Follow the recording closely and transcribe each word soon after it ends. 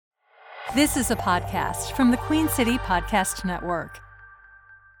This is a podcast from the Queen City Podcast Network.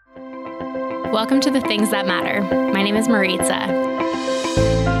 Welcome to The Things That Matter. My name is Maritza.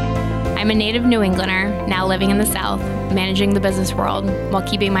 I'm a native New Englander, now living in the South, managing the business world while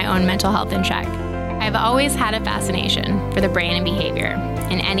keeping my own mental health in check. I've always had a fascination for the brain and behavior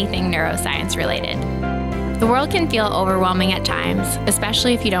and anything neuroscience related. The world can feel overwhelming at times,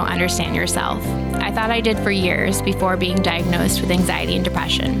 especially if you don't understand yourself. I thought I did for years before being diagnosed with anxiety and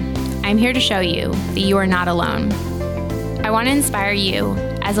depression. I'm here to show you that you are not alone. I want to inspire you,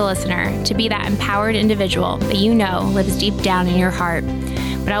 as a listener, to be that empowered individual that you know lives deep down in your heart.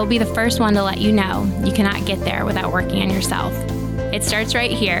 But I will be the first one to let you know you cannot get there without working on yourself. It starts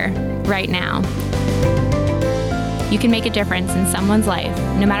right here, right now. You can make a difference in someone's life,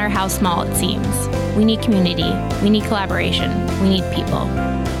 no matter how small it seems. We need community. We need collaboration. We need people.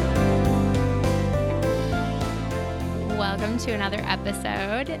 Welcome to another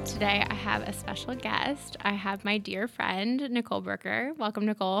episode. Today I have a special guest. I have my dear friend, Nicole Brooker. Welcome,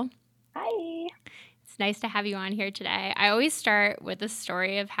 Nicole. Hi. It's nice to have you on here today. I always start with the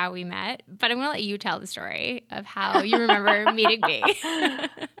story of how we met, but I'm going to let you tell the story of how you remember meeting me.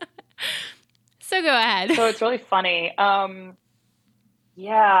 So go ahead. So it's really funny.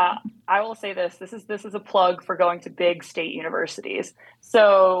 Yeah, I will say this. This is a plug for going to big state universities.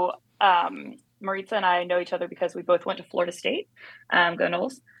 So Maritza and I know each other because we both went to Florida State. Go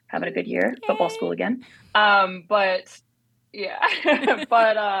Noles, having a good year. Yay. Football school again. But yeah,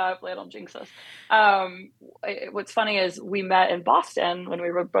 but I don't jinx us. What's funny is we met in Boston when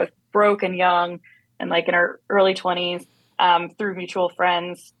we were both broke and young and like in our early 20s through mutual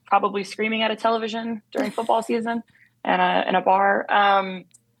friends, probably screaming at a television during football season and in a bar.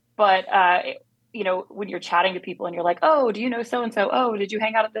 You know, when you're chatting to people and you're like, oh, do you know so-and-so? Oh, did you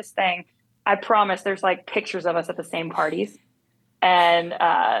hang out at this thing? I promise there's like pictures of us at the same parties and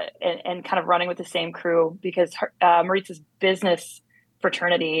kind of running with the same crew because Maritza's business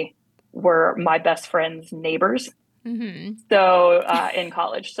fraternity were my best friend's neighbors. Mm-hmm. So in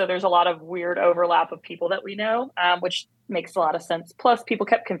college. So there's a lot of weird overlap of people that we know, which makes a lot of sense. Plus people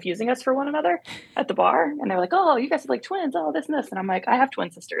kept confusing us for one another at the bar. And they were like, oh, you guys are like twins. Oh, this and this. And I'm like, I have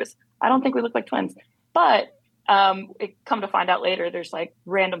twin sisters. I don't think we look like twins. But it come to find out later, there's like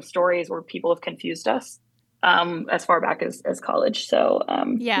random stories where people have confused us as far back as college. So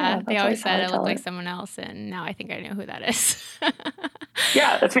yeah, they always said I look like someone else. And now I think I know who that is.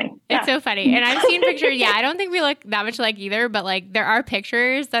 Yeah, that's me. Yeah. It's so funny. And I've seen pictures. Yeah, I don't think we look that much alike either. But like there are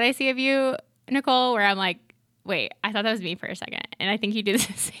pictures that I see of you, Nicole, where I'm like, wait, I thought that was me for a second. And I think you do the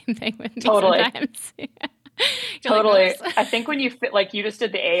same thing with me sometimes. Yeah. Totally. Like, I think when you fit, like you just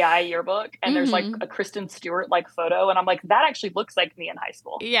did the AI yearbook and there's like a Kristen Stewart like photo. And I'm like, that actually looks like me in high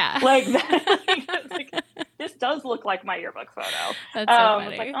school. Yeah. Like, this does look like my yearbook photo. That's so funny.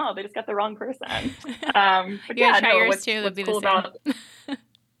 It's like, oh, they just got the wrong person. But yeah, try yours too. What's cool about,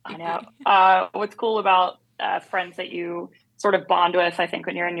 I know. What's cool about friends that you sort of bond with, I think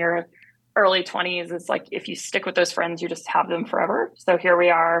when you're in your early 20s, is like, if you stick with those friends, you just have them forever. So here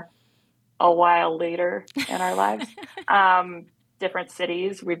we are a while later in our lives, different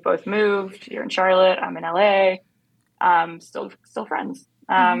cities. We've both moved. You're in Charlotte. I'm in LA. Still friends.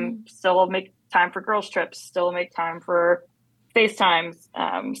 Still make time for girls trips. Still make time for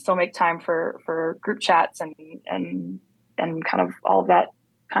FaceTimes. Still make time for group chats and kind of all of that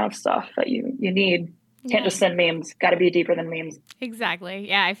kind of stuff that you need. Can't just send memes. Got to be deeper than memes. Exactly.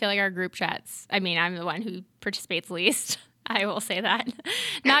 Yeah, I feel like our group chats. I mean, I'm the one who participates least. I will say that.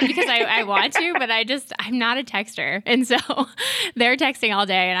 Not because I want to, but I'm not a texter. And so they're texting all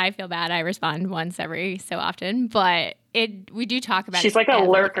day and I feel bad. I respond once every so often, but we do talk about She's like a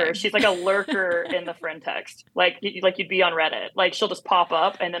lurker. She's like a lurker in the friend text. Like you'd be on Reddit. Like she'll just pop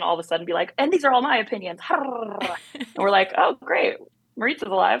up and then all of a sudden be like, and these are all my opinions. And we're like, oh, great. Maritza's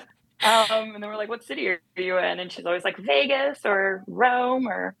alive. And then we're like, what city are you in? And she's always like Vegas or Rome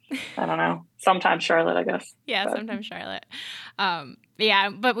or I don't know. Sometimes Charlotte, I guess. Yeah, but. Sometimes Charlotte. Yeah,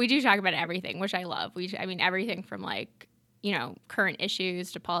 but we do talk about everything, which I love. Everything from like, you know, current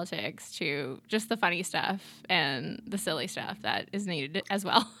issues to politics to just the funny stuff and the silly stuff that is needed as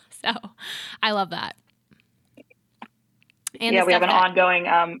well. So I love that. And yeah, we have an ongoing,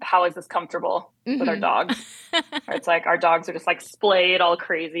 how is this comfortable with our dogs? It's like our dogs are just like splayed all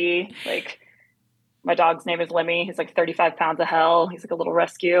crazy. Like my dog's name is Lemmy. He's like 35 pounds of hell. He's like a little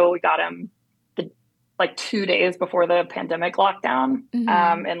rescue. We got him like 2 days before the pandemic lockdown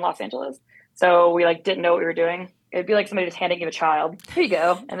in Los Angeles. So we like didn't know what we were doing. It'd be like somebody just handing you a child. Here you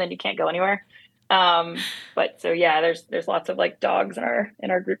go. And then you can't go anywhere. But so yeah, there's lots of like dogs in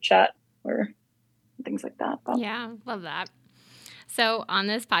our group chat or things like that. Yeah, love that. So on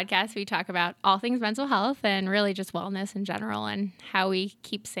this podcast, we talk about all things mental health and really just wellness in general and how we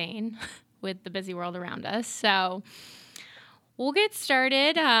keep sane with the busy world around us. So we'll get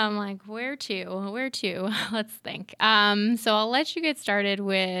started. Like where to? Let's think. So I'll let you get started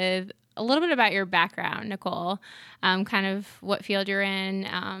with a little bit about your background, Nicole, kind of what field you're in,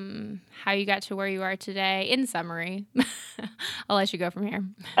 how you got to where you are today, in summary. I'll let you go from here.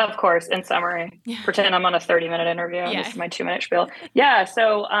 Of course, in summary. Pretend I'm on a 30-minute interview. Yeah. This is my 2-minute spiel. Yeah,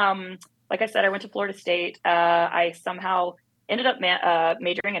 so like I said, I went to Florida State. I somehow ended up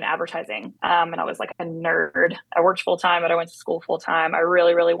majoring in advertising, and I was like a nerd. I worked full-time, but I went to school full-time. I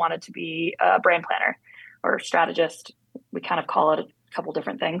really, really wanted to be a brand planner or strategist. We kind of call it a couple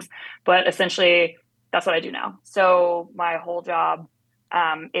different things, but essentially that's what I do now. So my whole job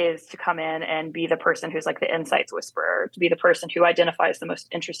is to come in and be the person who's like the insights whisperer, to be the person who identifies the most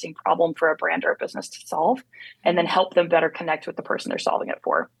interesting problem for a brand or a business to solve, and then help them better connect with the person they're solving it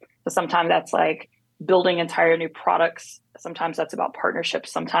for. So sometimes that's like building entire new products. Sometimes that's about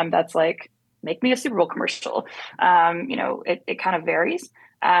partnerships. Sometimes that's like, make me a Super Bowl commercial. It kind of varies.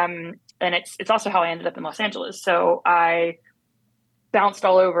 And it's also how I ended up in Los Angeles. So I bounced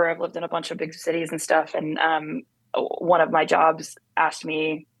all over. I've lived in a bunch of big cities and stuff. And one of my jobs asked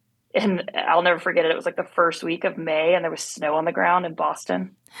me, and I'll never forget it. It was like the first week of May, and there was snow on the ground in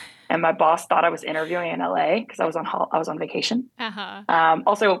Boston. And my boss thought I was interviewing in LA because I was on vacation.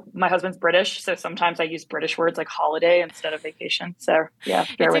 Also, my husband's British, so sometimes I use British words like holiday instead of vacation. So yeah,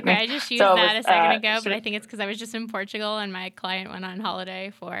 bear with me. I just used that a second ago, but I think it's because I was just in Portugal and my client went on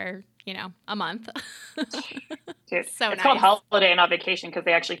holiday for a month. Dude, so it's called holiday, not vacation, because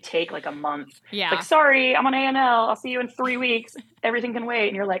they actually take like a month. Yeah. Like, sorry, I'm on A&L. I'll see you in 3 weeks. Everything can wait.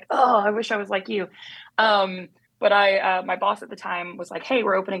 And you're like, oh, I wish I was like you. But my boss at the time was like, hey,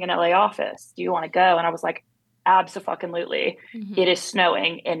 we're opening an LA office. Do you want to go? And I was like, abso-fucking-lutely. Mm-hmm. It is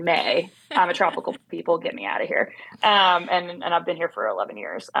snowing in May. I'm a tropical people. Get me out of here. And I've been here for 11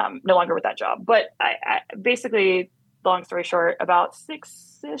 years. No longer with that job. But I basically, long story short, about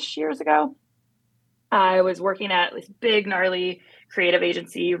 6-ish years ago, I was working at this big, gnarly creative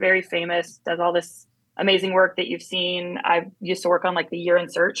agency, very famous, does all this amazing work that you've seen. I used to work on like the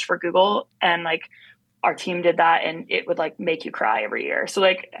year-end search for Google, and like our team did that, and it would like make you cry every year. So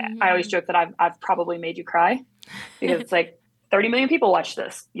like, I always joke that I've probably made you cry, because it's like 30 million people watch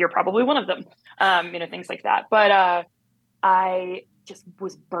this. You're probably one of them, things like that. But I just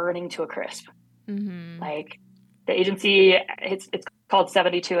was burning to a crisp. Mm-hmm. Like the agency, it's called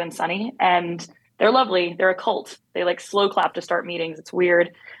 72 and Sunny, and they're lovely. They're a cult. They like slow clap to start meetings. It's weird.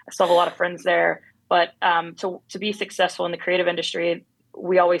 I still have a lot of friends there. But to be successful in the creative industry,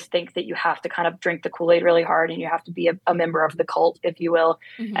 we always think that you have to kind of drink the Kool-Aid really hard, and you have to be a member of the cult, if you will.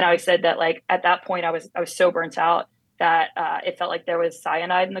 Mm-hmm. And I always said that like at that point I was so burnt out that it felt like there was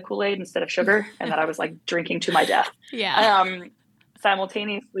cyanide in the Kool-Aid instead of sugar, and that I was like drinking to my death. Yeah.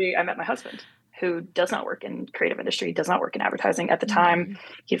 Simultaneously, I met my husband, who does not work in creative industry, does not work in advertising at the time. Mm-hmm.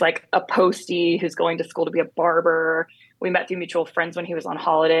 He's like a postie who's going to school to be a barber. We met through mutual friends when he was on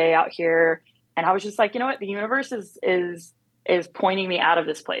holiday out here. And I was just like, you know what? The universe is pointing me out of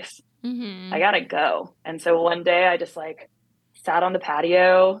this place. Mm-hmm. I gotta go. And so one day I just like sat on the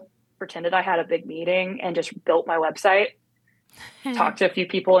patio, pretended I had a big meeting, and just built my website, talked to a few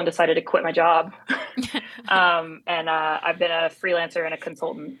people, and decided to quit my job. And I've been a freelancer and a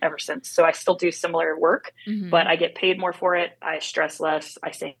consultant ever since. So I still do similar work, but I get paid more for it. I stress less.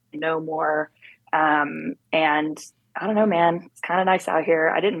 I say no more. And I don't know, man, it's kind of nice out here.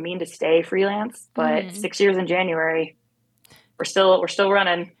 I didn't mean to stay freelance, but 6 years in January, we're still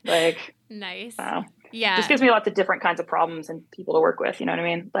running. Like, nice. Yeah. Just gives me lots of different kinds of problems and people to work with. You know what I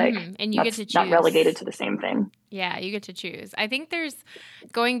mean? Like, and you get to choose. Not relegated to the same thing. Yeah, you get to choose. I think there's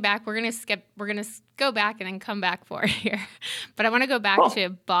going back. We're going to go back and then come back for here. But I want to go back to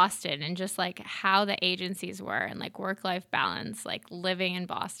Boston and just like how the agencies were and like work-life balance, like living in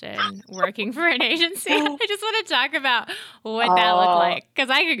Boston, working for an agency. I just want to talk about what that looked like, because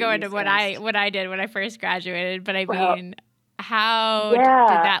I could go into what I did when I first graduated. But I mean, how did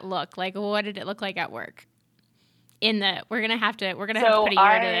that look? Like, what did it look like at work? We're gonna have to put a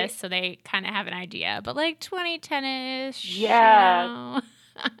year to this so they kind of have an idea, but like 2010-ish. Yeah.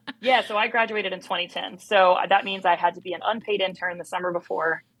 Yeah. So I graduated in 2010. So that means I had to be an unpaid intern the summer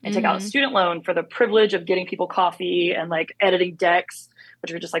before and take out a student loan for the privilege of getting people coffee and like editing decks,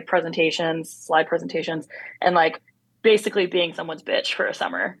 which are just like presentations, slide presentations. And like basically being someone's bitch for a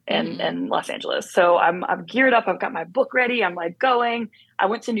summer in Los Angeles. So I'm geared up. I've got my book ready. I'm like going. I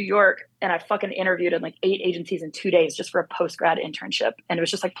went to New York and I fucking interviewed in like 8 agencies in 2 days just for a post-grad internship. And it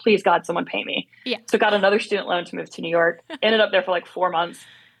was just like, please God, someone pay me. Yeah. So got another student loan to move to New York, ended up there for like 4 months,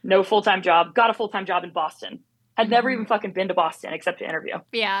 no full-time job, got a full-time job in Boston. Had never even fucking been to Boston except to interview.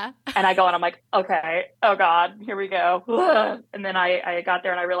 Yeah. And I go and I'm like, okay, oh God, here we go. And then I got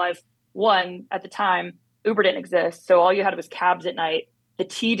there and I realized, one, at the time, Uber didn't exist. So all you had was cabs at night. The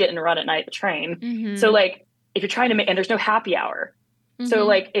T didn't run at night, the train. So like, if you're trying to make, and there's no happy hour. So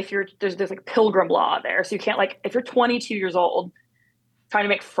like, if there's like Pilgrim law there. So you can't like, if you're 22 years old trying to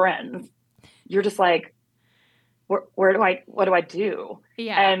make friends, you're just like, what do I do?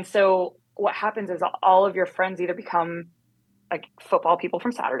 Yeah. And so what happens is all of your friends either become like football people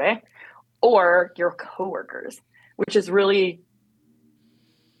from Saturday or your coworkers, which is really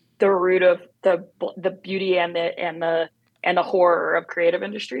the root of the beauty and the horror of creative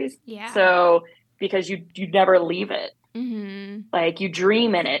industries. Yeah. So because you never leave it, like you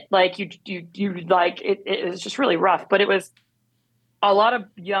dream in it, like you like it was just really rough. But it was a lot of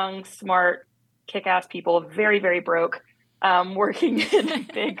young, smart, kick-ass people, very, very broke, working in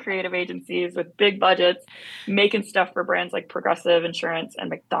big creative agencies with big budgets, making stuff for brands like Progressive Insurance and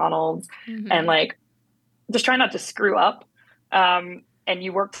McDonald's, and like just trying not to screw up. And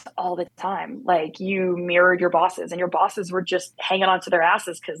you worked all the time. Like you mirrored your bosses, and your bosses were just hanging on to their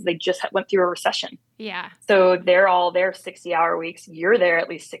asses because they just went through a recession. Yeah. So they're all there 60-hour weeks. You're there at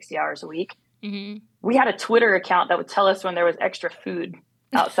least 60 hours a week. We had a Twitter account that would tell us when there was extra food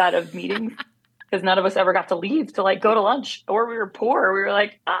outside of meetings, because none of us ever got to leave to like go to lunch, or we were poor. We were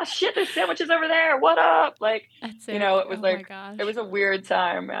like, shit, there's sandwiches over there. What up? Like, you know, it was it was a weird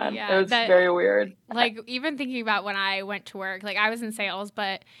time, man. Yeah, it was very weird. Like even thinking about when I went to work, like I was in sales,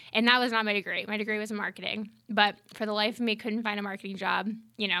 and that was not my degree. My degree was in marketing, but for the life of me, couldn't find a marketing job,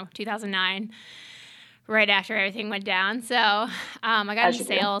 2009. Right after everything went down. So I got into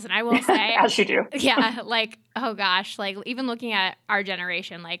sales, and I will say, as you do. Yeah. Like, oh gosh, like even looking at our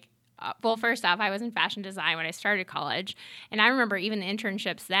generation, like, well, first off, I was in fashion design when I started college. And I remember even the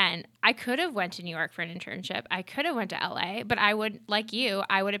internships then, I could have went to New York for an internship. I could have went to LA, but I would, like you,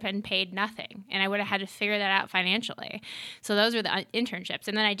 I would have been paid nothing. And I would have had to figure that out financially. So those were the internships.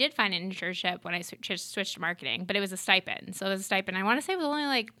 And then I did find an internship when I switched to marketing, but it was a stipend. So it was a stipend. I want to say it was only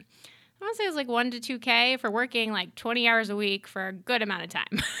like, I want to say it was like $1,000 to $2,000 for working like 20 hours a week for a good amount of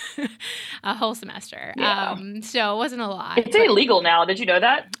time, a whole semester. Yeah. So it wasn't a lot. It's illegal now. Did you know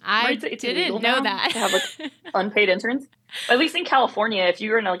that? I it's didn't know that. To have like unpaid interns. At least in California, if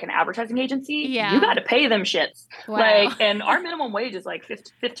you're in like an advertising agency, you got to pay them shits. Wow. Like, and our minimum wage is like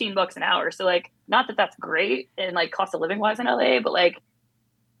 $15 an hour. So like, not that that's great and like cost of living wise in LA, but like,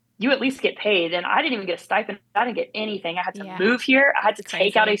 you at least get paid. And I didn't even get a stipend. I didn't get anything. I had to move here. I had to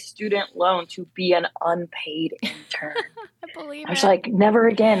take out a student loan to be an unpaid intern. I was like, never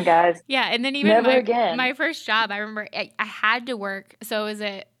again, guys. Yeah. And then even my first job, I remember I had to work. So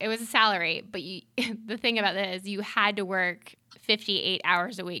it was a salary, but the thing about this is you had to work 58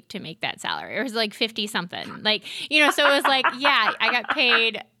 hours a week to make that salary. It was like 50 something. Like, so it was like, I got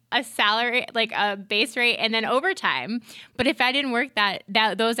paid a salary, like a base rate, and then overtime. But if I didn't work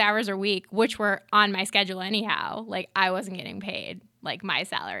those hours a week, which were on my schedule anyhow, like I wasn't getting paid like my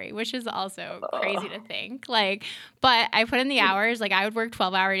salary, which is also crazy to think. Like, but I put in the hours. Like I would work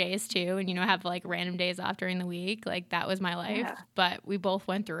 12-hour days too, and have like random days off during the week. Like that was my life. Yeah. But we both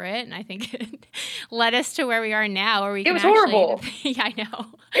went through it, and I think it led us to where we are now, where we can actually. It was horrible. Yeah, I know.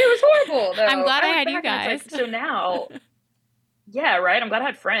 It was horrible. Though. I'm glad I had you guys. So now. Yeah, right. I'm glad I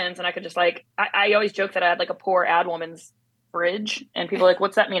had friends, and I could just like, I always joke that I had like a poor ad woman's fridge, and people are like,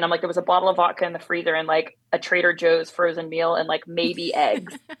 what's that mean? I'm like, there was a bottle of vodka in the freezer and like a Trader Joe's frozen meal and like maybe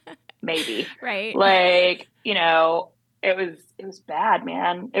eggs, maybe. Right. Like, it was bad,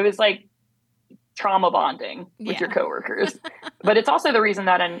 man. It was like trauma bonding with your coworkers. But it's also the reason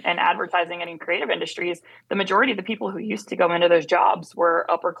that in advertising and in creative industries, the majority of the people who used to go into those jobs were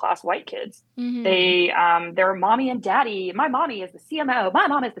upper class white kids. They're mommy and daddy. My mommy is the CMO. My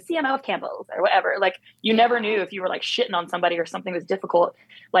mom is the CMO of Campbell's or whatever. Like you never knew if you were like shitting on somebody or something was difficult.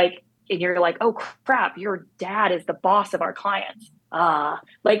 Like, and you're like, oh crap, your dad is the boss of our clients.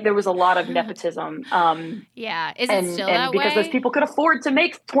 Like there was a lot of nepotism. Yeah. Is it still that way? Because those people could afford to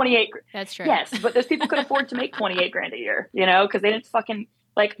make 28. That's true. Yes. But those people could afford to make 28 grand a year, because they didn't fucking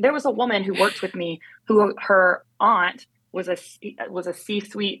like, there was a woman who worked with me who her aunt was a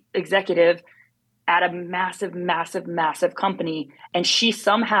C-suite executive at a massive, massive, massive company. And she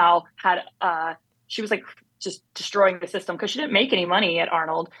somehow had, she was like just destroying the system because she didn't make any money at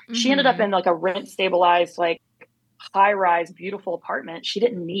Arnold. She ended up in like a rent stabilized, like high-rise, beautiful apartment she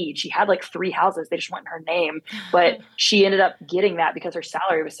didn't need. She had like 3 houses. They just went in her name. But she ended up getting that because her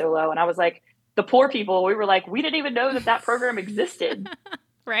salary was so low. And I was like, the poor people, we were like, we didn't even know that program existed.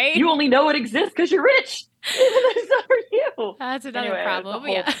 Right? You only know it exists because you're rich. That's not for you. That's another Anyway, problem.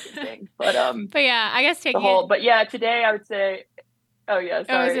 Thing. But yeah, I guess today I would say, oh yeah,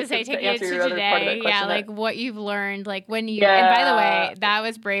 sorry. I was going to say, take you to today. Yeah, like what you've learned, like when you, and by the way, that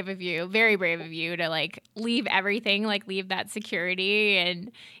was brave of you, very brave of you to like leave everything, like leave that security.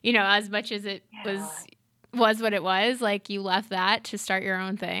 And, you know, as much as it was what it was, like you left that to start your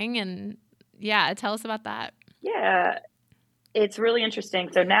own thing. And yeah, tell us about that. Yeah, it's really interesting.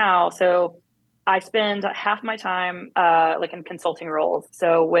 So I spend half my time like in consulting roles.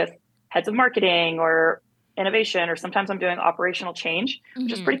 So with heads of marketing or innovation, or sometimes I'm doing operational change,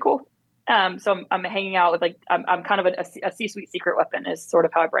 which is pretty cool. So I'm hanging out with I'm kind of a C-suite secret weapon is sort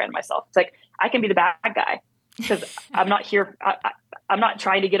of how I brand myself. It's like, I can be the bad guy because I'm not here. I'm not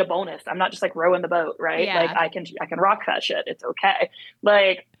trying to get a bonus. I'm not just like rowing the boat, right? Yeah. Like I can rock that shit. It's okay.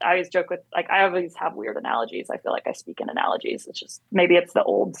 Like I always joke with, like, I always have weird analogies. I feel like I speak in analogies. It's just, maybe it's the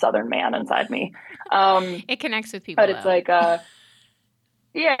old Southern man inside me. It connects with people. But it's like,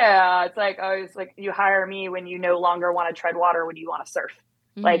 yeah, it's like, it's like you hire me when you no longer want to tread water, when you want to surf.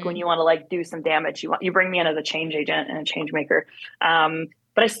 Like when you want to like do some damage, you bring me in as a change agent and a change maker.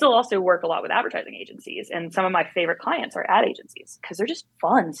 But I still also work a lot with advertising agencies, and some of my favorite clients are ad agencies because they're just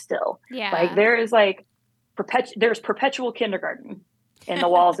fun still. Yeah. Like there is like there's perpetual kindergarten in the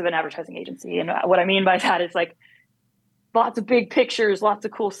walls of an advertising agency. And what I mean by that is like lots of big pictures, lots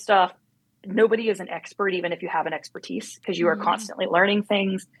of cool stuff. Nobody is an expert, even if you have an expertise, because you are constantly learning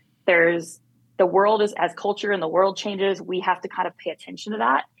things. The world is, as culture and the world changes, we have to kind of pay attention to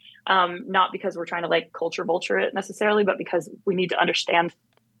that. Not because we're trying to like culture vulture it necessarily, but because we need to understand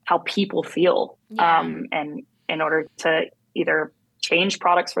how people feel. And in order to either change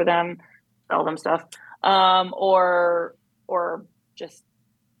products for them, sell them stuff, or just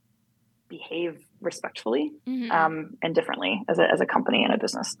behave respectfully and differently as a company and a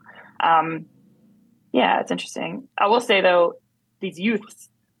business. Yeah, it's interesting. I will say though, these youths,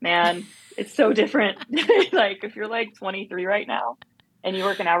 man, it's so different. Like if you're like 23 right now and you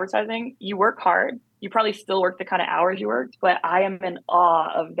work in advertising, you work hard. You probably still work the kind of hours you worked, but I am in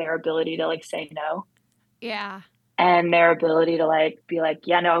awe of their ability to like say no. Yeah. And their ability to like be like,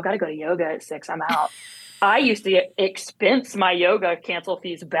 yeah, no, I've got to go to yoga at 6. I'm out. I used to expense my yoga cancel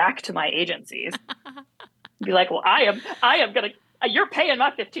fees back to my agencies. Be like, well, I am going to, you're paying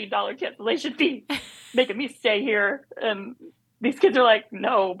my $15 cancellation fee, making me stay here. And these kids are like,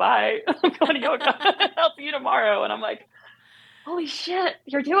 no, bye. I'm going to yoga. I'll see you tomorrow. And I'm like, holy shit,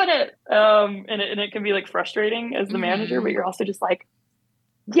 you're doing it. And it can be like frustrating as the manager, but you're also just like,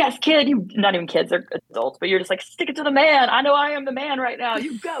 yes, kid, you, not even kids, they're adults, but you're just like, stick it to the man. I know I am the man right now.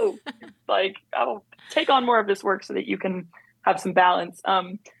 You go. Like, I'll take on more of this work so that you can have some balance.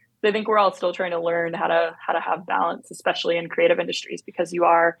 I think we're all still trying to learn how to have balance, especially in creative industries, because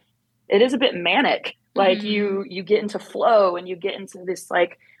it is a bit manic. Like you get into flow and you get into this,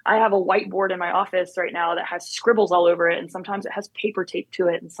 like, I have a whiteboard in my office right now that has scribbles all over it. And sometimes it has paper tape to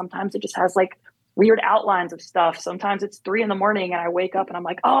it. And sometimes it just has like weird outlines of stuff. Sometimes it's 3 a.m. and I wake up and I'm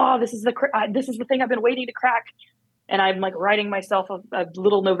like, oh, this is the thing I've been waiting to crack. And I'm like writing myself a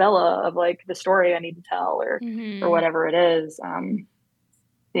little novella of like the story I need to tell or whatever it is.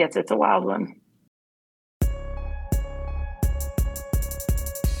 Yeah, it's a wild one.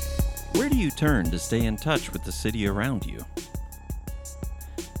 Where do you turn to stay in touch with the city around you?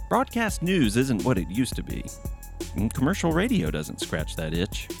 Broadcast news isn't what it used to be, and commercial radio doesn't scratch that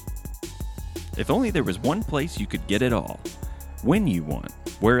itch. If only there was one place you could get it all, when you want,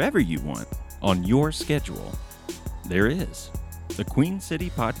 wherever you want, on your schedule. There is, the Queen City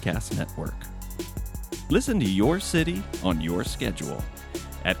Podcast Network. Listen to your city on your schedule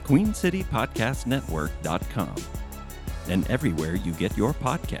at queencitypodcastnetwork.com and everywhere you get your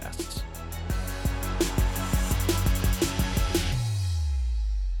podcasts.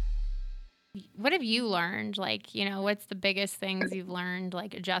 What have you learned? Like, you know, what's the biggest things you've learned,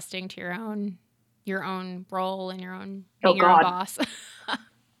 like adjusting to your own role and your own being your own boss?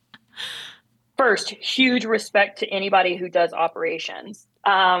 First, huge respect to anybody who does operations.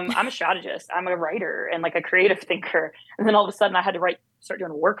 I'm a strategist. I'm a writer and like a creative thinker. And then all of a sudden I had to start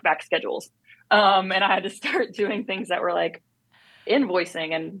doing work back schedules. And I had to start doing things that were like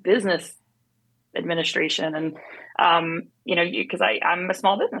invoicing and business administration. And, because I'm a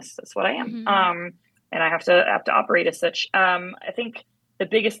small business. That's what I am. And I have to operate as such. I think the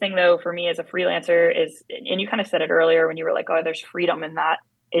biggest thing though, for me as a freelancer is, and you kind of said it earlier when you were like, oh, there's freedom in that,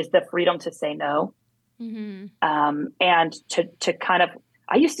 is the freedom to say no. And to kind of,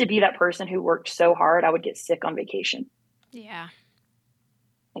 I used to be that person who worked so hard, I would get sick on vacation. Yeah.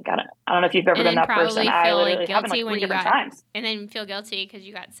 Like, I don't know if you've ever been that person. I literally happened like 3 different times. And then feel guilty because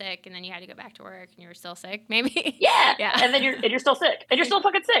you got sick and then you had to go back to work and you were still sick, maybe. Yeah. Yeah. And then you're still sick and you're still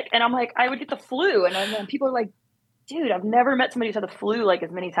fucking sick. And I'm like, I would get the flu. And then people are like, dude, I've never met somebody who's had the flu like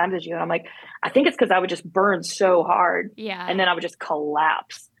as many times as you. And I'm like, I think it's because I would just burn so hard. Yeah. And then I would just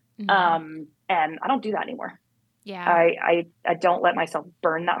collapse. And I don't do that anymore. Yeah. I don't let myself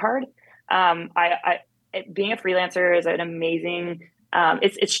burn that hard. Being a freelancer is an amazing,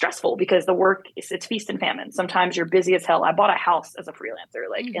 it's stressful because the work it's feast and famine. Sometimes you're busy as hell. I bought a house as a freelancer,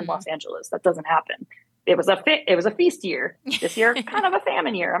 like in Los Angeles. That doesn't happen. It was a feast year. This year, kind of a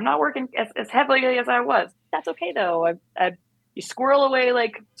famine year. I'm not working as heavily as I was. That's okay though. You squirrel away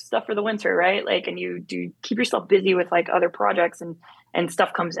like stuff for the winter, right? Like, and you do keep yourself busy with like other projects and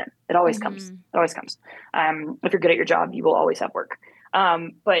stuff comes in. It always comes. It always comes. If you're good at your job, you will always have work.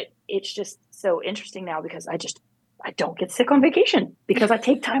 But it's just so interesting now because I don't get sick on vacation because I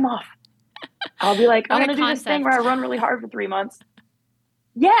take time off. I'll be like, I'm going to do this thing where I run really hard for 3 months.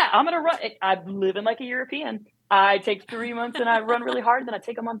 Yeah, I'm going to run. I'm living like a European. I take 3 months and I run really hard. Then I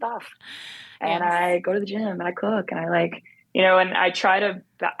take a month off and I go to the gym and I cook and I like, and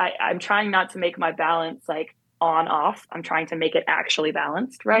I'm trying not to make my balance like on off. I'm trying to make it actually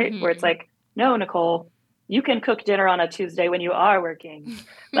balanced, right? Where it's like, no, Nicole, you can cook dinner on a Tuesday when you are working.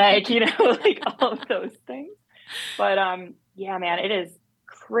 Like, like all of those things. But yeah, man, it is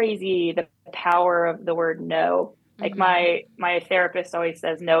crazy the power of the word no. Like my therapist always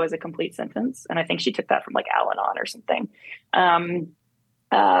says no is a complete sentence. And I think she took that from like Al-Anon or something.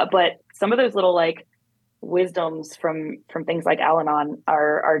 But some of those little like wisdoms from things like Al-Anon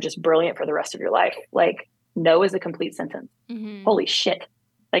are just brilliant for the rest of your life. Like no is a complete sentence. Holy shit.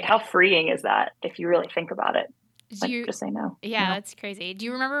 Like how freeing is that if you really think about it? Like just say no. Yeah, no. That's crazy. Do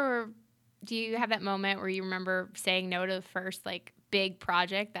you have that moment where you remember saying no to the first like big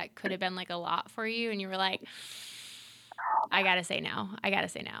project that could have been like a lot for you and you were like, I gotta say no.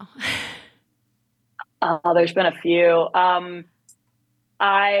 There's been a few.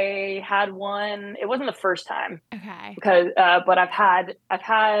 I had one. It wasn't the first time. Okay. Because, but I've had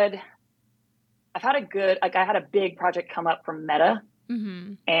a good, like I had a big project come up from Meta,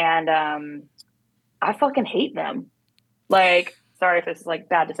 and I fucking hate them. Like, sorry if this is like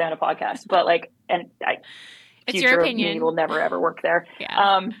bad to say on a podcast, but like, it's your opinion. Me will never ever work there.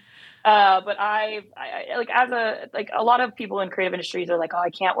 Yeah. But I like a lot of people in creative industries are like, oh,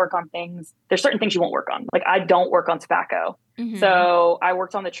 I can't work on things. There's certain things you won't work on. Like I don't work on tobacco. So I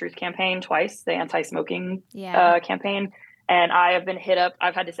worked on the Truth campaign twice, the anti-smoking campaign. And I have been hit up.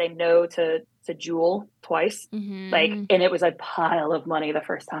 I've had to say no to Juul twice. Like, and it was a pile of money the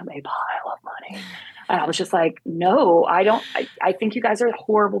first time, a pile of money. And I was just like, no, I think you guys are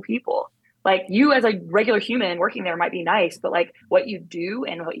horrible people. Like you as a regular human working there might be nice, but like what you do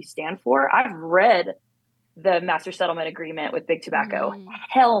and what you stand for, I've read the master settlement agreement with Big Tobacco.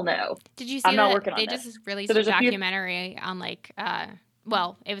 Hell no. Did you see I'm not working on they this. just released a documentary on like,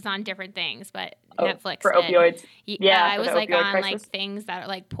 well, it was on different things, but Netflix for opioids. Yeah, it was like on crisis. Like things that are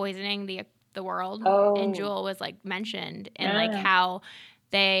like poisoning the world. And Juul was like mentioned and like how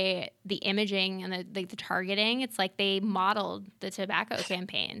the imaging and the targeting, it's like they modeled the tobacco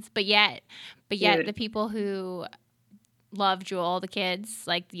campaigns, but yet the people who love Juul, the kids,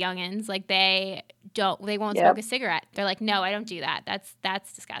 like the youngins, like they won't smoke a cigarette. They're like, no, I don't do that.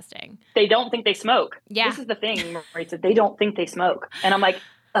 That's disgusting. They don't think they smoke. Yeah. This is the thing, Marisa. They don't think they smoke. And I'm like,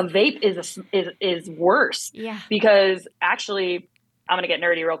 a vape is worse. Yeah. Because actually, I'm going to get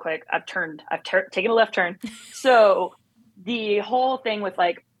nerdy real quick. I've taken a left turn. So the whole thing with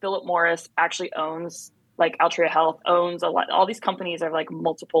like Philip Morris actually owns like Altria Health owns a lot. All these companies are like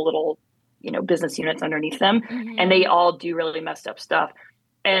multiple little, business units underneath them, and they all do really messed up stuff.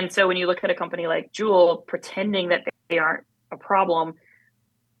 And so when you look at a company like Juul pretending that they aren't a problem,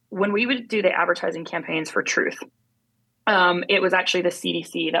 when we would do the advertising campaigns for Truth, it was actually the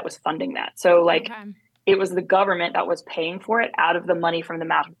CDC that was funding that. So like it was the government that was paying for it out of the money from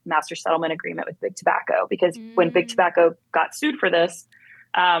the master settlement agreement with Big Tobacco. Because when Big Tobacco got sued for this,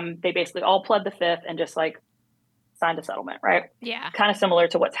 they basically all pled the fifth and just like signed a settlement, right? Yeah. Kind of similar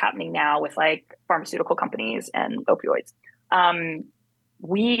to what's happening now with like pharmaceutical companies and opioids.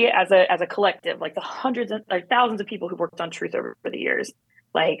 We as a collective, like the hundreds of like thousands of people who worked on Truth over the years,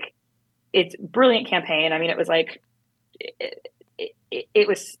 like it's a brilliant campaign. I mean, it was like,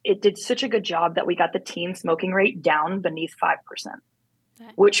 it did such a good job that we got the teen smoking rate down beneath 5%,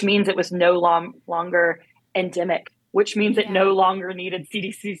 which means it was no longer endemic which means it no longer needed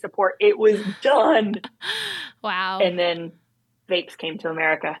CDC support. It was done. Wow. And then vapes came to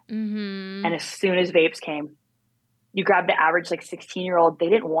America. Mm-hmm. And as soon as vapes came, you grabbed the average like 16-year-old, they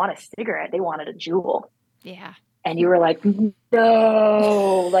didn't want a cigarette. They wanted a Juul. Yeah. And you were like,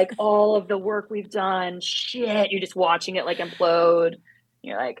 no, like all of the work we've done, shit, you're just watching it like implode.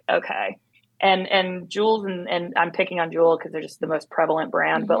 You're like, okay. And Juuls, and I'm picking on Juul because they're just the most prevalent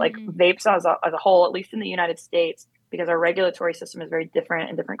brand, but like vapes as a whole, at least in the United States, because our regulatory system is very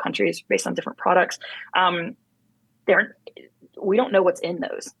different in different countries based on different products. We don't know what's in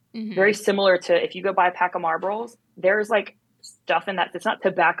those. Very similar to if you go buy a pack of Marlboros, there's like stuff in that. It's not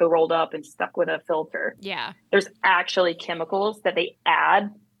tobacco rolled up and stuck with a filter. Yeah. There's actually chemicals that they add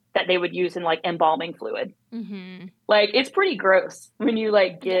that they would use in like embalming fluid. Like it's pretty gross when you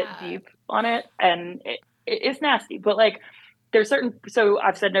like get deep on it, and it's nasty, but like there's certain, so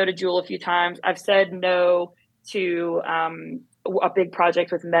I've said no to Juul a few times. I've said no to a big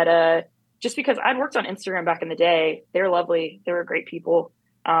project with Meta, just because I'd worked on Instagram back in the day. They're lovely. They were great people.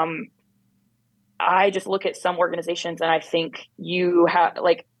 I just look at some organizations and I think you have,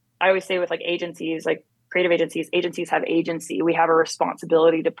 like I always say with like agencies, like creative agencies have agency. We have a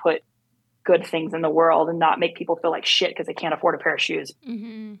responsibility to put good things in the world and not make people feel like shit because they can't afford a pair of shoes.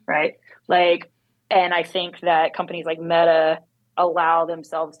 Right. Like, and I think that companies like Meta allow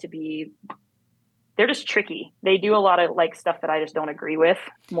themselves to be, they're just tricky. They do a lot of like stuff that I just don't agree with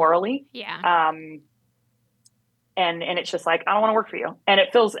morally. Yeah. And it's just like, I don't want to work for you. And it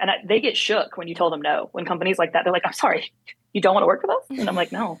feels, and they get shook when you tell them no. When companies like that, they're like, I'm sorry, you don't want to work with us? And I'm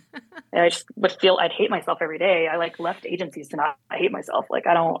like, no. And I just would feel, I'd hate myself every day. I like left agencies to not hate myself. Like,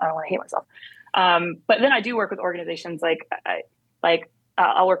 I don't want to hate myself. But then I do work with organizations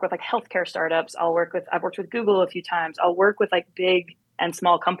I'll work with like healthcare startups. I've worked with Google a few times. I'll work with like big and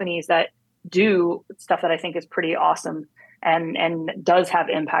small companies that do stuff that I think is pretty awesome and does have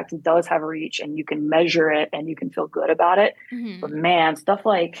impact and does have reach, and you can measure it and you can feel good about it. But man, stuff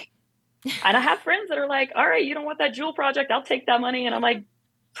like, and I have friends that are like, all right, you don't want that Juul project, I'll take that money. And I'm like,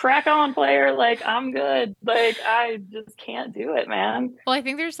 crack on, player. Like, I'm good. Like, I just can't do it, man. Well, I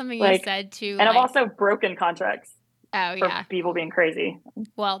think there's something you said too. And I've also broken contracts. Oh, yeah. For people being crazy.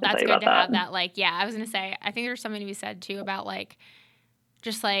 Well, that's good to have that. Like, yeah, I was going to say, I think there's something to be said too about like,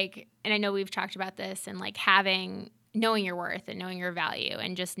 just like, and I know we've talked about this, and like knowing your worth and knowing your value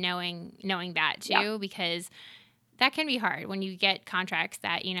and just knowing that too, because that can be hard when you get contracts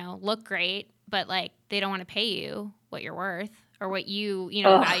that, look great, but like they don't want to pay you what you're worth or what you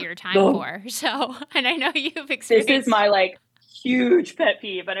value your time for. So, and I know you've experienced. This is my like huge pet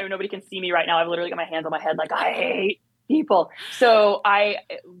peeve. I know nobody can see me right now. I've literally got my hands on my head. Like, I hate people. So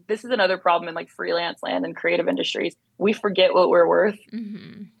this is another problem in like freelance land and creative industries. We forget what we're worth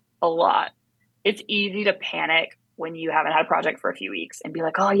a lot. It's easy to panic when you haven't had a project for a few weeks and be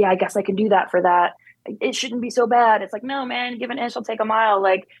like, oh yeah, I guess I can do that for that. It shouldn't be so bad. It's like, no, man, give an inch, I'll take a mile.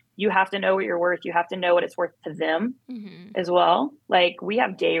 Like, you have to know what you're worth. You have to know what it's worth to them as well. Like, we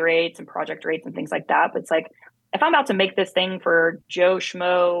have day rates and project rates and things like that. But it's like, if I'm about to make this thing for Joe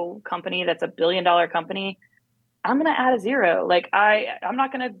Schmo company that's $1 billion company, I'm going to add a zero. Like, I'm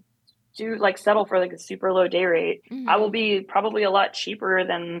not going to settle for like a super low day rate. I will be probably a lot cheaper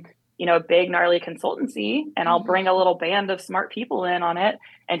than, a big gnarly consultancy, and I'll bring a little band of smart people in on it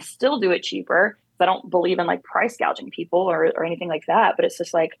and still do it cheaper. I don't believe in like price gouging people or anything like that. But it's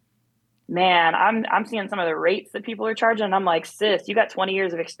just like, man, I'm seeing some of the rates that people are charging. And I'm like, sis, you got 20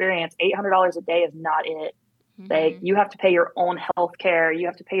 years of experience. $800 a day is not it. Like, you have to pay your own health care. You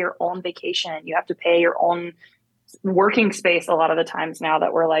have to pay your own vacation. You have to pay your own working space. A lot of the times now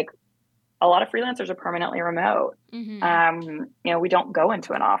that we're like, a lot of freelancers are permanently remote. We don't go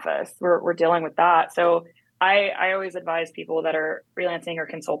into an office. We're dealing with that. So I always advise people that are freelancing or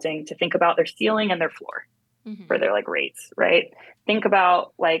consulting to think about their ceiling and their floor for their like rates, right? Think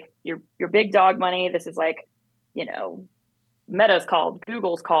about like your big dog money. This is like, Meta's called,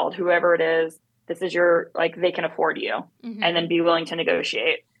 Google's called, whoever it is. This is your, like, they can afford you, and then be willing to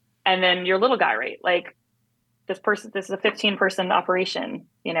negotiate. And then your little guy rate, like, this is a 15-person operation,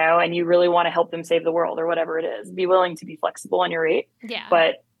 and you really want to help them save the world or whatever it is. Be willing to be flexible on your rate. Yeah.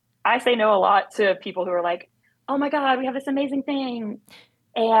 But I say no a lot to people who are like, oh my God, we have this amazing thing,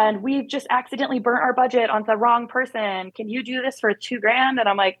 and we've just accidentally burnt our budget on the wrong person. Can you do this for $2,000? And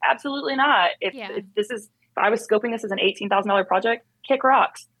I'm like, absolutely not. If I was scoping this as an $18,000 project, kick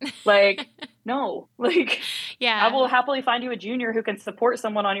rocks. Like, no, like, yeah, I will happily find you a junior who can support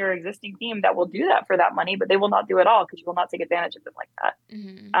someone on your existing team that will do that for that money, but they will not do it all because you will not take advantage of them like that.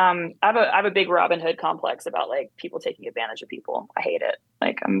 I have a big Robin Hood complex about like people taking advantage of people. I hate it.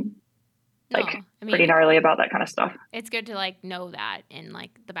 Like, like I mean, pretty gnarly about that kind of stuff. It's good to like know that in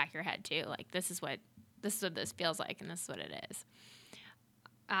like the back of your head too. Like this is what this feels like, and this is what it is.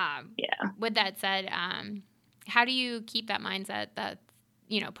 With that said, how do you keep that mindset that,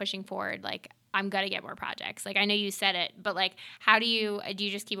 pushing forward, like I'm going to get more projects? Like I know you said it, but like, how do you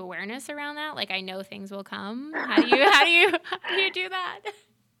just keep awareness around that? Like I know things will come. How do you do that?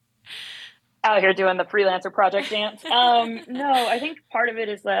 Out here doing the freelancer project dance. No, I think part of it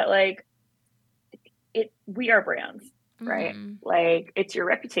is that like we are brands, right? Mm-hmm. Like it's your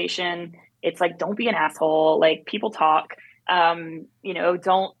reputation. It's like, don't be an asshole. Like people talk,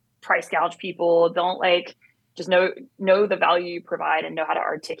 don't price gouge people. Don't like, just know the value you provide and know how to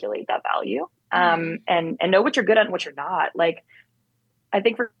articulate that value. And know what you're good at and what you're not. Like, I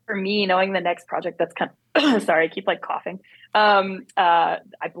think for me, knowing the next project that's kind of, sorry, I keep like coughing. I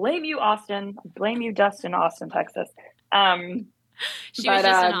blame you, Austin. I blame you, Dustin, Austin, Texas. She was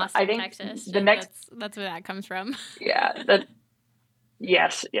just in Austin, I think Texas. That's where that comes from. Yeah.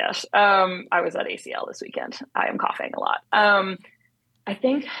 Yes. I was at ACL this weekend. I am coughing a lot. I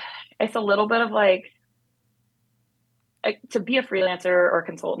think it's a little bit of like, to be a freelancer or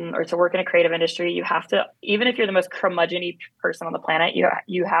consultant or to work in a creative industry, you have to, even if you're the most curmudgeon-y person on the planet,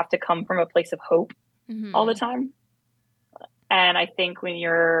 you have to come from a place of hope all the time. And I think when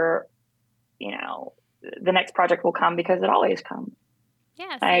you're, the next project will come because it always comes.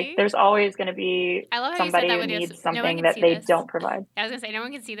 Yeah, like there's always going to be somebody who needs something that they don't provide. I was going to say, no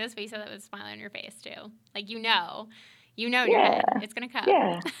one can see this, but you said that with a smile on your face too. Like, in your head, it's going to come.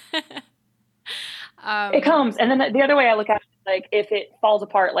 Yeah. It comes. And then the other way I look at it, like if it falls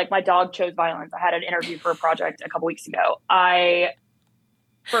apart, like my dog chose violence. I had an interview for a project a couple weeks ago. I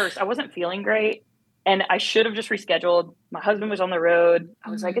wasn't feeling great and I should have just rescheduled. My husband was on the road.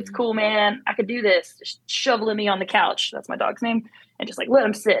 I was like, it's cool, man. I could do this. Just shoveling me on the couch. That's my dog's name. And just like, let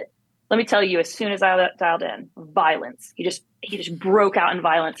him sit. Let me tell you, as soon as I dialed in, violence. He just broke out in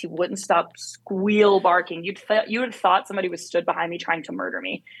violence. He wouldn't stop squeal barking. You would have thought somebody was stood behind me trying to murder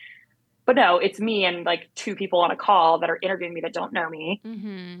me. But no, it's me and like two people on a call that are interviewing me that don't know me,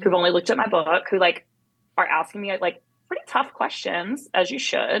 who've only looked at my book, who like are asking me like pretty tough questions, as you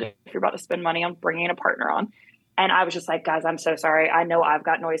should, if you're about to spend money on bringing a partner on. And I was just like, guys, I'm so sorry. I know I've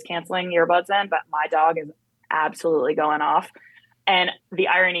got noise canceling earbuds in, but my dog is absolutely going off. And the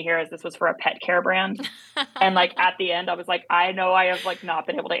irony here is this was for a pet care brand. And like at the end, I was like, I know I have like not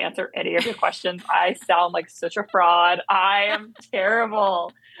been able to answer any of your questions. I sound like such a fraud. I am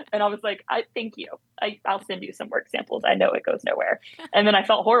terrible. And I was like, I thank you. I'll send you some work samples. I know it goes nowhere. And then I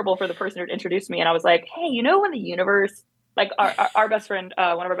felt horrible for the person who introduced me. And I was like, hey, when the universe, like our best friend,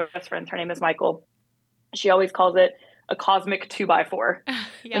 one of our best friends, her name is Michael. She always calls it a cosmic 2x4.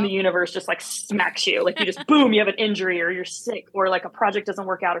 Yep. And the universe just like smacks you. Like you just, boom, you have an injury or you're sick or like a project doesn't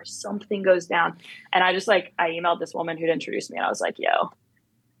work out or something goes down. And I just like, I emailed this woman who'd introduced me and I was like, yo,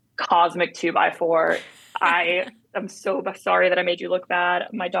 cosmic 2x4. I am so sorry that I made you look bad.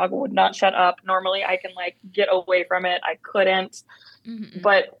 My dog would not shut up. Normally I can like get away from it. I couldn't.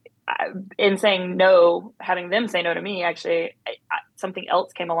 But in saying no, having them say no to me, actually, something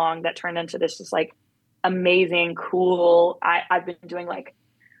else came along that turned into this just like amazing, cool. I've been doing like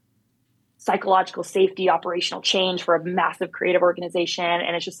psychological safety, operational change for a massive creative organization.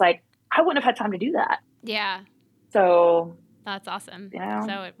 And it's just like, I wouldn't have had time to do that. Yeah. So that's awesome.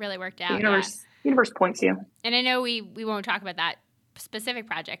 So it really worked out. The universe points you. And I know we won't talk about that specific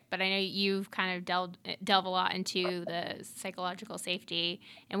project, but I know you've kind of delve a lot into the psychological safety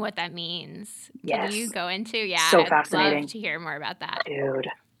and what that means. Yes. Can you go into? Yeah. So fascinating. I'd love to hear more about that. Dude.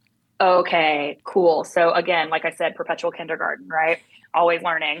 Okay, cool. So again, like I said, perpetual kindergarten, right? Always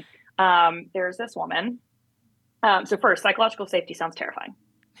learning. There's this woman. So first, psychological safety sounds terrifying,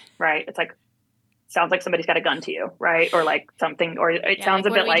 right? It's like, sounds like somebody's got a gun to you, right? Or like something, or it sounds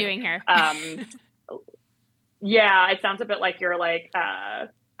like, a bit like, doing here? Yeah, it sounds a bit like you're like,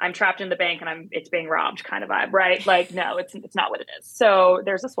 I'm trapped in the bank and it's being robbed kind of vibe, right? Like, no, it's not what it is. So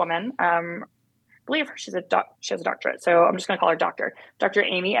there's this woman, I believe she has a doctorate. So I'm just going to call her Dr.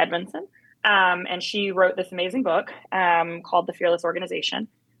 Amy Edmondson. And she wrote this amazing book called The Fearless Organization.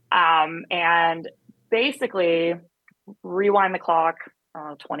 And basically rewind the clock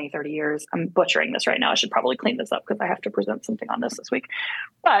 20, 30 years. I'm butchering this right now. I should probably clean this up because I have to present something on this week.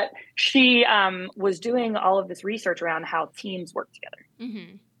 But she was doing all of this research around how teams work together.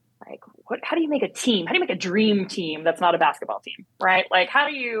 Mm-hmm. Like, how do you make a team? How do you make a dream team that's not a basketball team, right? Like, how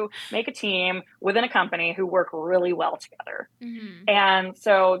do you make a team within a company who work really well together? Mm-hmm. And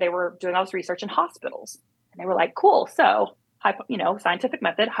so they were doing all this research in hospitals. And they were like, cool. So, scientific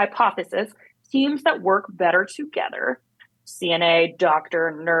method, hypothesis, teams that work better together, CNA,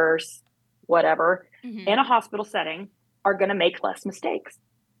 doctor, nurse, whatever, in a hospital setting are going to make less mistakes,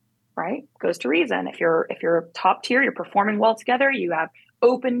 right? Goes to reason. If you're top tier, you're performing well together, you have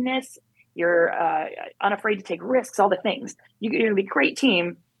openness, you're unafraid to take risks, all the things. You're going to be a great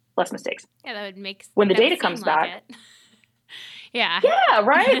team, less mistakes. Yeah, that would make when the that would data seem comes like back. it. Yeah. Yeah,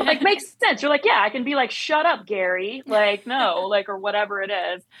 right? Like, makes sense. You're like, yeah, I can be like, shut up, Gary. Like, no, like, or whatever it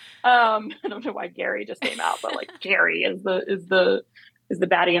is. I don't know why Gary just came out, but like Gary is the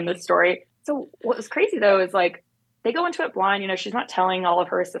baddie in this story. So what was crazy though is like they go into it blind. You know, she's not telling all of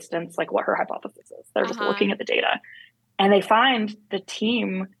her assistants like what her hypothesis is. They're just looking at the data, and they find the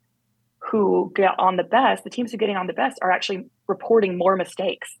team who get on the best. The teams who are getting on the best are actually reporting more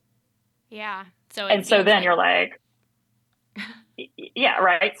mistakes. Yeah. So then you're like, yeah,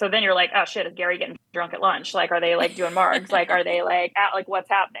 right. So then you're like, oh shit, is Gary getting drunk at lunch? Like, are they like doing margs? Like, are they like at like what's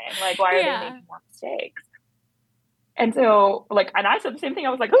happening? Like, why are they making more mistakes? And so like, and I said the same thing. I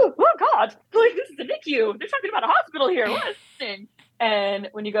was like, oh God, like this is a NICU. They're talking about a hospital here. What is this thing? And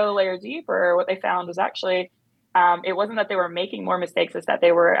when you go a layer deeper, what they found was actually, it wasn't that they were making more mistakes, it's that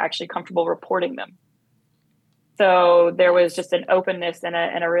they were actually comfortable reporting them. So there was just an openness and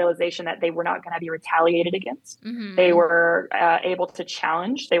a realization that they were not going to be retaliated against. They were able to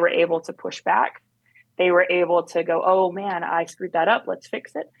challenge. They were able to push back. They were able to go, oh man, I screwed that up. Let's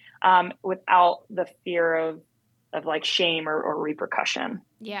fix it. Without the fear of like shame or repercussion.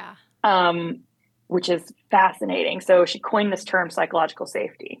 Yeah. Which is fascinating. So she coined this term psychological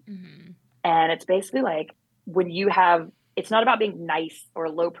safety. And it's basically like when you have, it's not about being nice or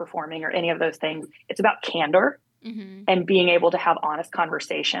low performing or any of those things. It's about candor and being able to have honest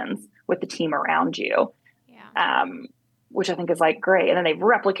conversations with the team around you, which I think is like great. And then they've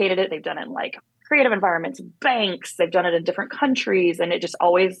replicated it. They've done it in like creative environments, banks. They've done it in different countries, and it just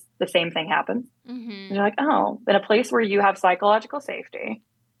always the same thing happens. And you're like, oh, in a place where you have psychological safety,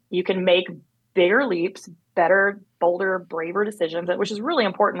 you can make bigger leaps, better, bolder, braver decisions, which is really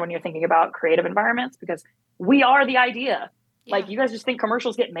important when you're thinking about creative environments, because we are the idea. Like, you guys just think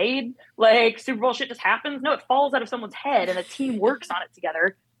commercials get made, like Super Bowl shit just happens. No, it falls out of someone's head and a team works on it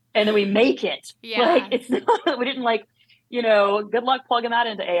together and then we make it. Like, it's not, we didn't like, you know, good luck plugging that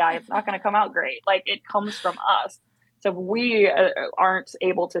into AI. It's not going to come out great. Like, it comes from us. So if we aren't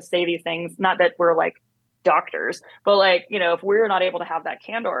able to say these things, not that we're like doctors, but like, you know, if we're not able to have that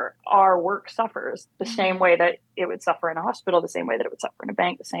candor, our work suffers the same way that it would suffer in a hospital, the same way that it would suffer in a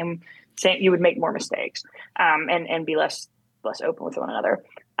bank, the same, you would make more mistakes, and be less open with one another.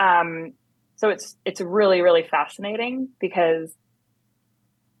 So it's really, really fascinating, because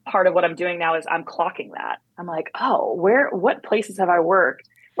part of what I'm doing now is I'm clocking that. I'm like, oh, what places have I worked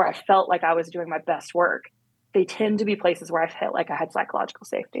where I felt like I was doing my best work? They tend to be places where I felt like I had psychological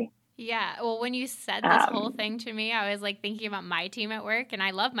safety. Yeah. Well, when you said this whole thing to me, I was like thinking about my team at work, and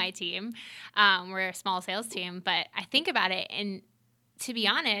I love my team. We're a small sales team, but I think about it, and to be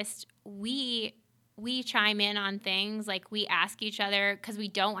honest, we chime in on things, like we ask each other because we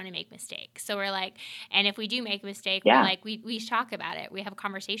don't want to make mistakes. So we're like, and if we do make a mistake, we're like, we talk about it. We have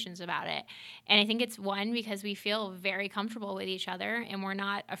conversations about it. And I think it's because we feel very comfortable with each other, and we're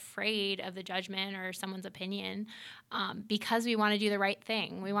not afraid of the judgment or someone's opinion, because we want to do the right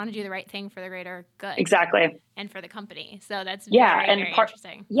thing. We want to do the right thing for the greater good. Exactly. And for the company. So that's very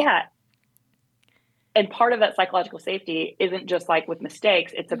interesting. Yeah. And part of that psychological safety isn't just like with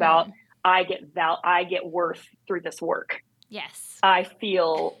mistakes. It's about, I get worth through this work. Yes. I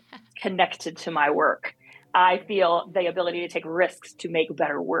feel connected to my work. I feel the ability to take risks to make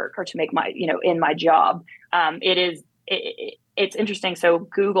better work, or to make my, in my job. It's interesting. So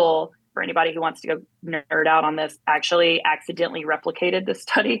Google, for anybody who wants to go nerd out on this, actually accidentally replicated this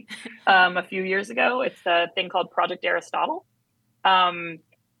study a few years ago. It's a thing called Project Aristotle.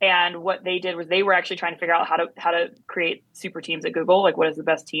 And what they did was they were actually trying to figure out how to create super teams at Google. Like, what is the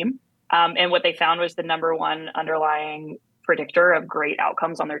best team? And what they found was the number one underlying predictor of great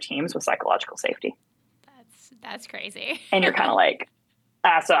outcomes on their teams was psychological safety. That's crazy. And you're kind of like,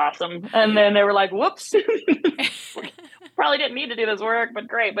 that's awesome. And then they were like, whoops, probably didn't need to do this work, but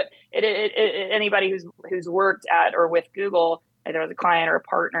great. But anybody who's worked at or with Google, either as a client or a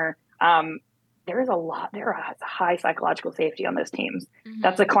partner, there is a high psychological safety on those teams.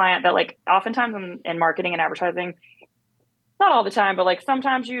 That's a client that, like, oftentimes in marketing and advertising, not all the time, but like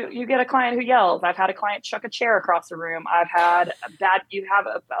sometimes you get a client who yells. I've had a client chuck a chair across the room. I've had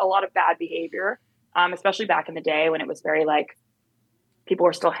a lot of bad behavior, especially back in the day when it was very like people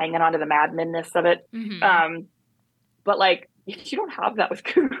were still hanging on to the madness of it. But like, you don't have that with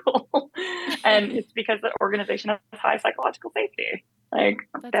Google. And it's because the organization has high psychological safety. Like,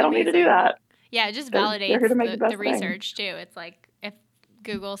 they don't need to do that. Yeah, it just validates the research too. It's like, if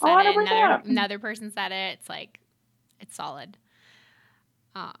Google said it, 100%. another person said it. It's like, it's solid.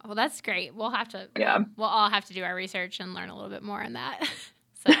 Well, that's great. We'll all have to do our research and learn a little bit more on that.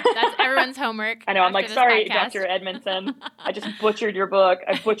 So that's everyone's homework. I know. I'm like, sorry, podcast. Dr. Edmondson. I just butchered your book.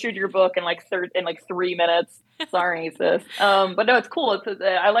 I butchered your book in like 3 minutes. Sorry, sis. But no, it's cool.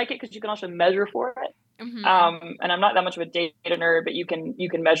 I like it because you can also measure for it. Mm-hmm. And I'm not that much of a data nerd, but you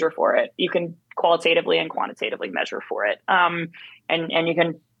can measure for it. You can qualitatively and quantitatively measure for it. And you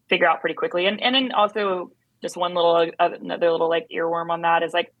can figure out pretty quickly. And then also just another little like earworm on that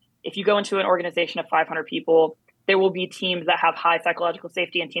is like, if you go into an organization of 500 people, there will be teams that have high psychological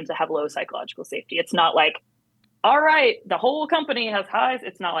safety and teams that have low psychological safety. It's not like, all right, the whole company has highs.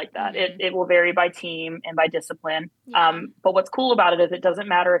 It's not like that. Mm-hmm. It will vary by team and by discipline. Yeah. But what's cool about it is it doesn't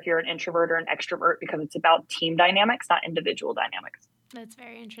matter if you're an introvert or an extrovert because it's about team dynamics, not individual dynamics. That's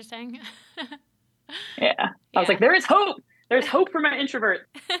very interesting. Yeah. I was like, there is hope. There's hope for my introvert.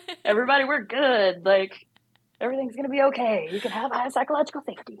 Everybody, we're good. Like, everything's going to be okay. You can have high psychological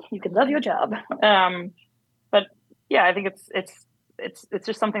safety. You can love your job. But yeah, I think it's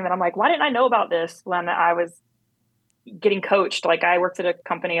just something that I'm like, why didn't I know about this when I was getting coached? Like, I worked at a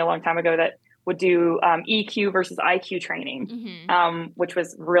company a long time ago that would do EQ versus IQ training, Mm-hmm. Which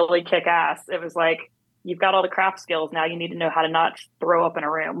was really kick ass. It was like, you've got all the craft skills. Now you need to know how to not throw up in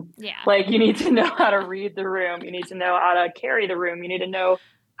a room. Yeah. Like, you need to know how to read the room. You need to know how to carry the room. You need to know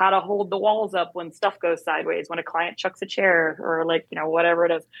how to hold the walls up when stuff goes sideways, when a client chucks a chair or like, whatever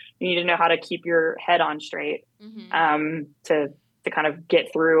it is. You need to know how to keep your head on straight, Mm-hmm. to kind of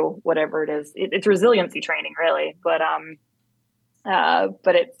get through whatever it is. It's resiliency training, really. But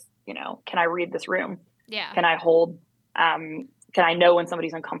it's, can I read this room? Yeah. Can I hold, can I know when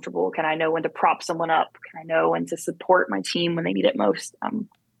somebody's uncomfortable? Can I know when to prop someone up? Can I know when to support my team when they need it most?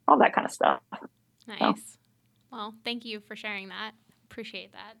 All that kind of stuff. Nice. So. Well, thank you for sharing that.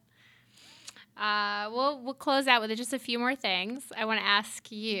 Appreciate that. We'll close out with just a few more things. I want to ask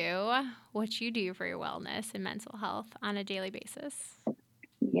you what you do for your wellness and mental health on a daily basis.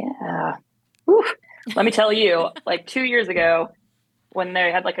 Yeah. Whew. Let me tell you, like 2 years ago, when they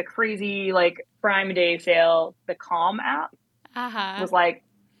had like a crazy like Prime Day sale, the Calm app was like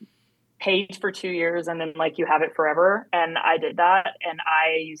paid for 2 years and then like you have it forever. And I did that, and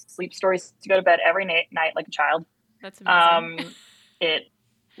I used sleep stories to go to bed every night like a child. That's amazing. It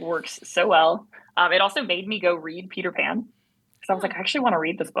works so well. It also made me go read Peter Pan. So I was like, I actually want to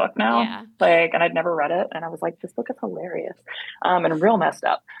read this book now. Yeah. Like, and I'd never read it. And I was like, this book is hilarious. And real messed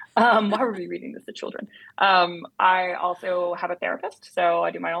up. Why would we be reading this to children? I also have a therapist, so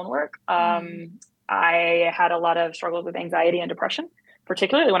I do my own work. I had a lot of struggles with anxiety and depression,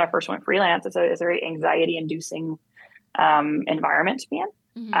 particularly when I first went freelance. It's a very anxiety inducing, environment to be in.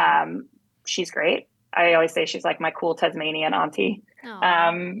 Mm-hmm. She's great. I always say she's like my cool Tasmanian auntie.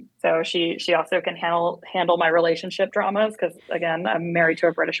 So she also can handle my relationship dramas because, again, I'm married to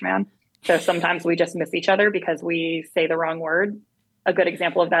a British man. So sometimes we just miss each other because we say the wrong word. A good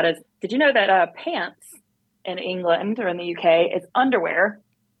example of that is, did you know that pants in England or in the UK is underwear,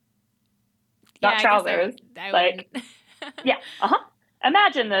 not trousers? Like, yeah.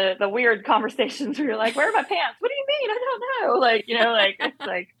 Imagine the weird conversations where you're like, where are my pants? What do you mean? I don't know. Like, like it's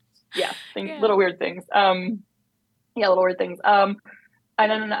like, yeah, little weird things. Little weird things. And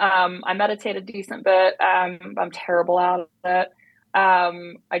then I meditate a decent bit. I'm terrible at it.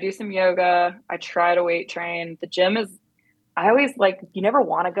 I do some yoga. I try to weight train. The gym is, I always like, you never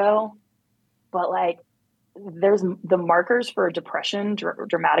want to go, but like there's the markers for depression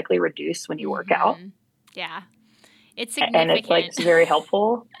dramatically reduce when you work out. Yeah. It's significant. And it's like, it's very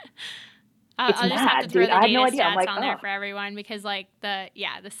helpful. I'll just have to throw the data stats like, on there for everyone because like the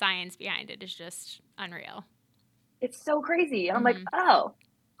science behind it is just unreal. It's so crazy. And I'm like, oh,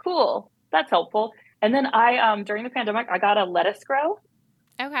 cool. That's helpful. And then I, during the pandemic, I got a lettuce grow.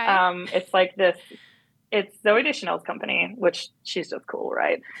 Okay. It's like this, it's Zoe Deschanel's company, which she's just cool,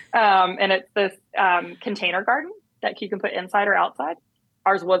 right? And it's this container garden that you can put inside or outside.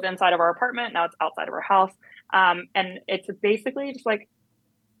 Ours was inside of our apartment. Now it's outside of our house. And it's basically just like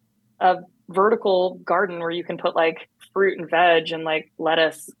a vertical garden where you can put like fruit and veg and like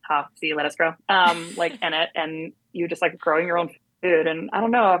lettuce, lettuce grow, like in it. And you just like growing your own food. And I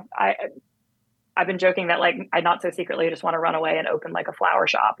don't know, I've been joking that like I not so secretly just want to run away and open like a flower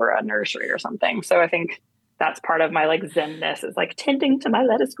shop or a nursery or something. So I think that's part of my like Zen-ness is like tending to my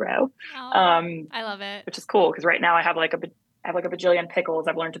lettuce grow. I love it. Which is cool because right now I have like a bajillion pickles.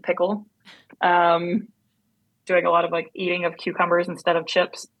 I've learned to pickle. Doing a lot of like eating of cucumbers instead of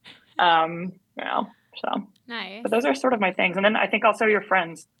chips. So nice. But those are sort of my things. And then I think also your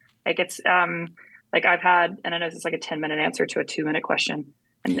friends, like it's Like I've had, and I know it's like a 10-minute answer to a 2-minute question.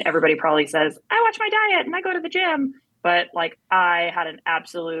 And everybody probably says, I watch my diet and I go to the gym. But like I had an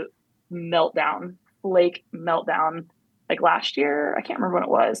absolute meltdown, flake meltdown, like last year. I can't remember when it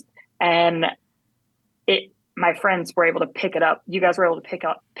was. And my friends were able to pick it up. You guys were able to pick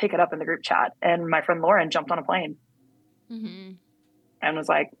it up in the group chat. And my friend Lauren jumped on a plane and was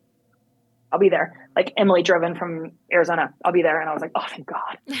like, I'll be there. Like Emily driven from Arizona, I'll be there. And I was like, oh, thank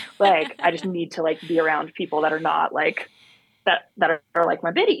God. Like, I just need to like be around people that are not like, that are like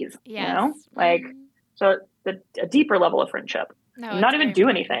my biddies, you know, like, so a deeper level of friendship, not even do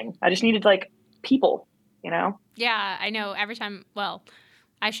anything. I just needed like people, you know? Yeah. I know every time, well,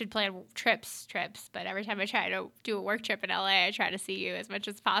 I should plan trips, but every time I try to do a work trip in LA, I try to see you as much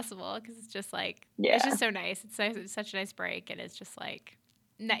as possible because it's just like, it's just so nice. It's such a nice break. And it's just like,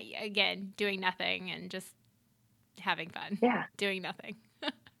 again, doing nothing and just having fun. Yeah. Doing nothing.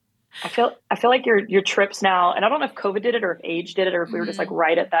 I feel like your trips now, and I don't know if COVID did it or if age did it or if we were just like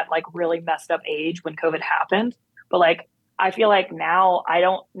right at that like really messed up age when COVID happened. But like, I feel like now I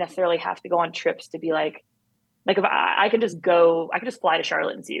don't necessarily have to go on trips to be like if I can just fly to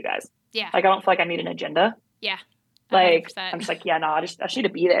Charlotte and see you guys. Yeah. Like, I don't feel like I need an agenda. Yeah. 100%. Like, I'm just like, yeah, no, I just need to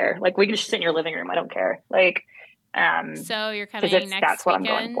be there. Like, we can just sit in your living room. I don't care. Like, so you're coming next weekend. That's what I'm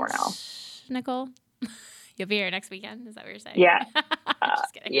going for now. Nicole? You'll be here next weekend. Is that what you're saying? Yeah.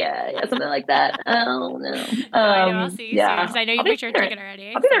 Just kidding. Yeah, something like that. Oh, no. I know I'll see you soon because I know you booked your ticket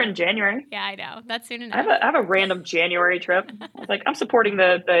already. I'll be there in January. Yeah, I know. That's soon enough. I have a random January trip. It's like, I'm supporting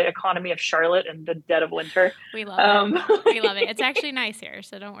the economy of Charlotte in the dead of winter. We love it. We love it. It's actually nice here,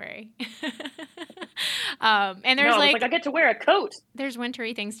 so don't worry. And there's I get to wear a coat. There's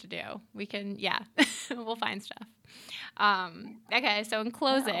wintry things to do. We can, we'll find stuff. Okay, so in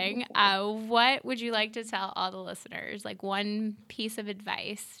closing, what would you like to tell all the listeners? Like one piece of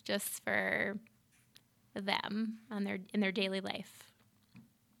advice just for them in their daily life.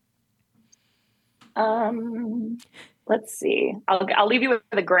 Let's see. I'll leave you with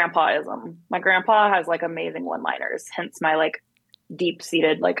the grandpaism. My grandpa has like amazing one-liners, hence my like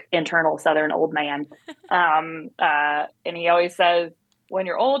deep-seated like internal Southern old man. And he always says, when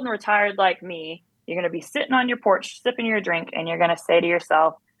you're old and retired like me, you're going to be sitting on your porch, sipping your drink, and you're going to say to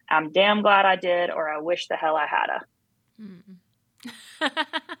yourself, I'm damn glad I did, or I wish the hell I hadda. And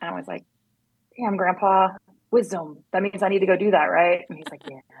I was like, damn, Grandpa, wisdom. That means I need to go do that, right? And he's like,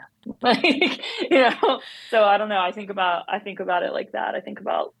 yeah. Like, you know, so I don't know. I think about it like that.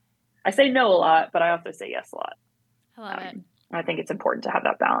 I say no a lot, but I also say yes a lot. I love it. I think it's important to have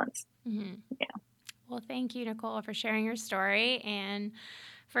that balance. Mm-hmm. Yeah. Well, thank you, Nicole, for sharing your story and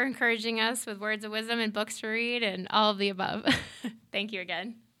for encouraging us with words of wisdom and books to read and all of the above. Thank you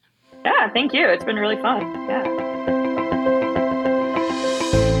again. Yeah, thank you. It's been really fun. Yeah.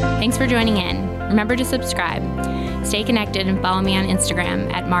 Thanks for joining in. Remember to subscribe, stay connected, and follow me on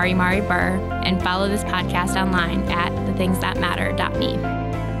Instagram at MariMariBurr, and follow this podcast online at thethingsThatMatter.me.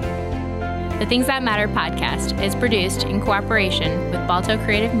 The Things That Matter podcast is produced in cooperation with Balto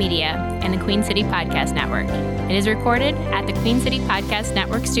Creative Media and the Queen City Podcast Network. It is recorded at the Queen City Podcast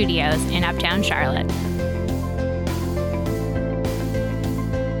Network studios in Uptown Charlotte.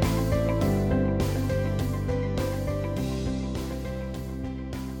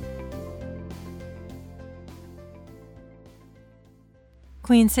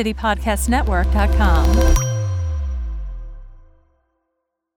 QueenCityPodcastNetwork.com.